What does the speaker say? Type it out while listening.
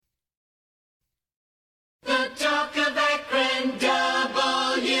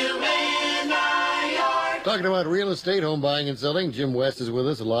talking about real estate, home buying and selling. Jim West is with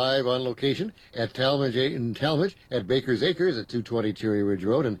us live on location at Talmadge at Baker's Acres at 220 Cherry Ridge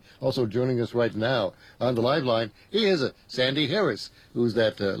Road, and also joining us right now on the live line, he is Sandy Harris, who's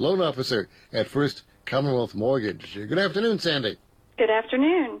that loan officer at First Commonwealth Mortgage. Good afternoon, Sandy. Good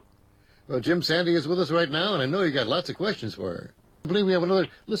afternoon. Well, Jim, Sandy is with us right now, and I know you got lots of questions for her. I believe we have another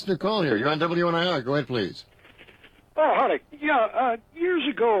listener call here. You're on WNIR. Go ahead, please. Oh, howdy. Yeah, years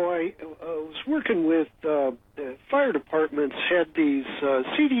ago I was working with the fire departments had these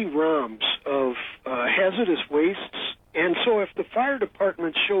CD-ROMs of hazardous wastes, and so if the fire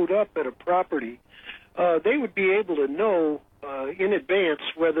department showed up at a property, they would be able to know in advance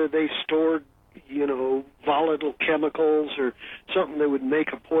whether they stored, volatile chemicals or something that would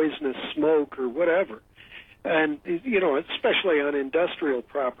make a poisonous smoke or whatever, and, especially on industrial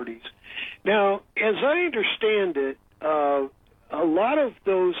properties. Now, as I understand it, a lot of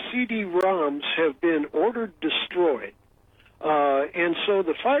those CD-ROMs have been ordered destroyed, and so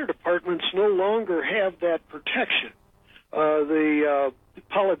the fire departments no longer have that protection. The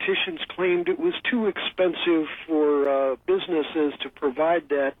politicians claimed it was too expensive for businesses to provide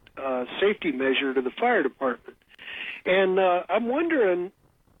that safety measure to the fire department. And I'm wondering,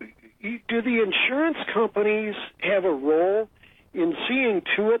 do the insurance companies have a role in seeing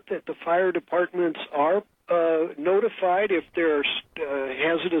to it that the fire departments are notified if there are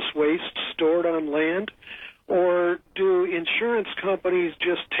hazardous waste stored on land, or do insurance companies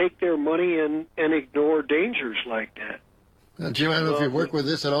just take their money and ignore dangers like that? Jim, I don't know if you work with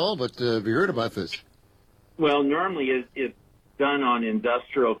this at all, but have you heard about this? Well, normally it's done on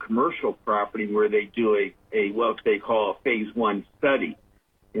industrial commercial property where they do a what they call a phase one study,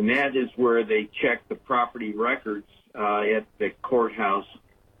 and that is where they check the property records at the courthouse.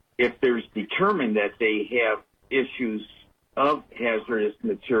 If there's determined that they have issues of hazardous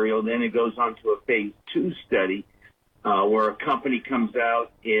material, then it goes on to a phase two study where a company comes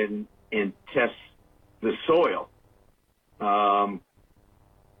out and tests the soil.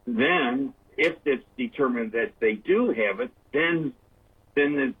 Then, if it's determined that they do have it, then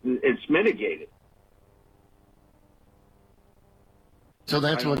it's mitigated. So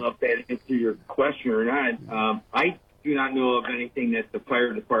that's I don't know if that answers your question or not. I do not know of anything that the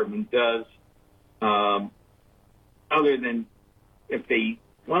fire department does other than if they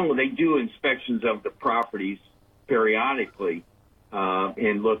do inspections of the properties periodically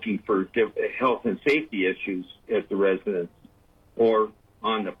and looking for health and safety issues at the residence or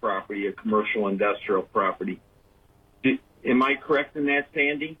on the property, a commercial industrial property. Am I correct in that,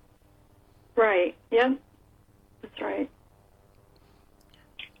 Sandy? Right. Yep. That's right.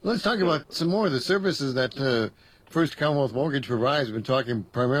 Let's talk about some more of the services that First Commonwealth Mortgage provides. We've been talking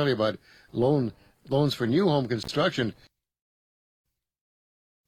primarily about loans for new home construction.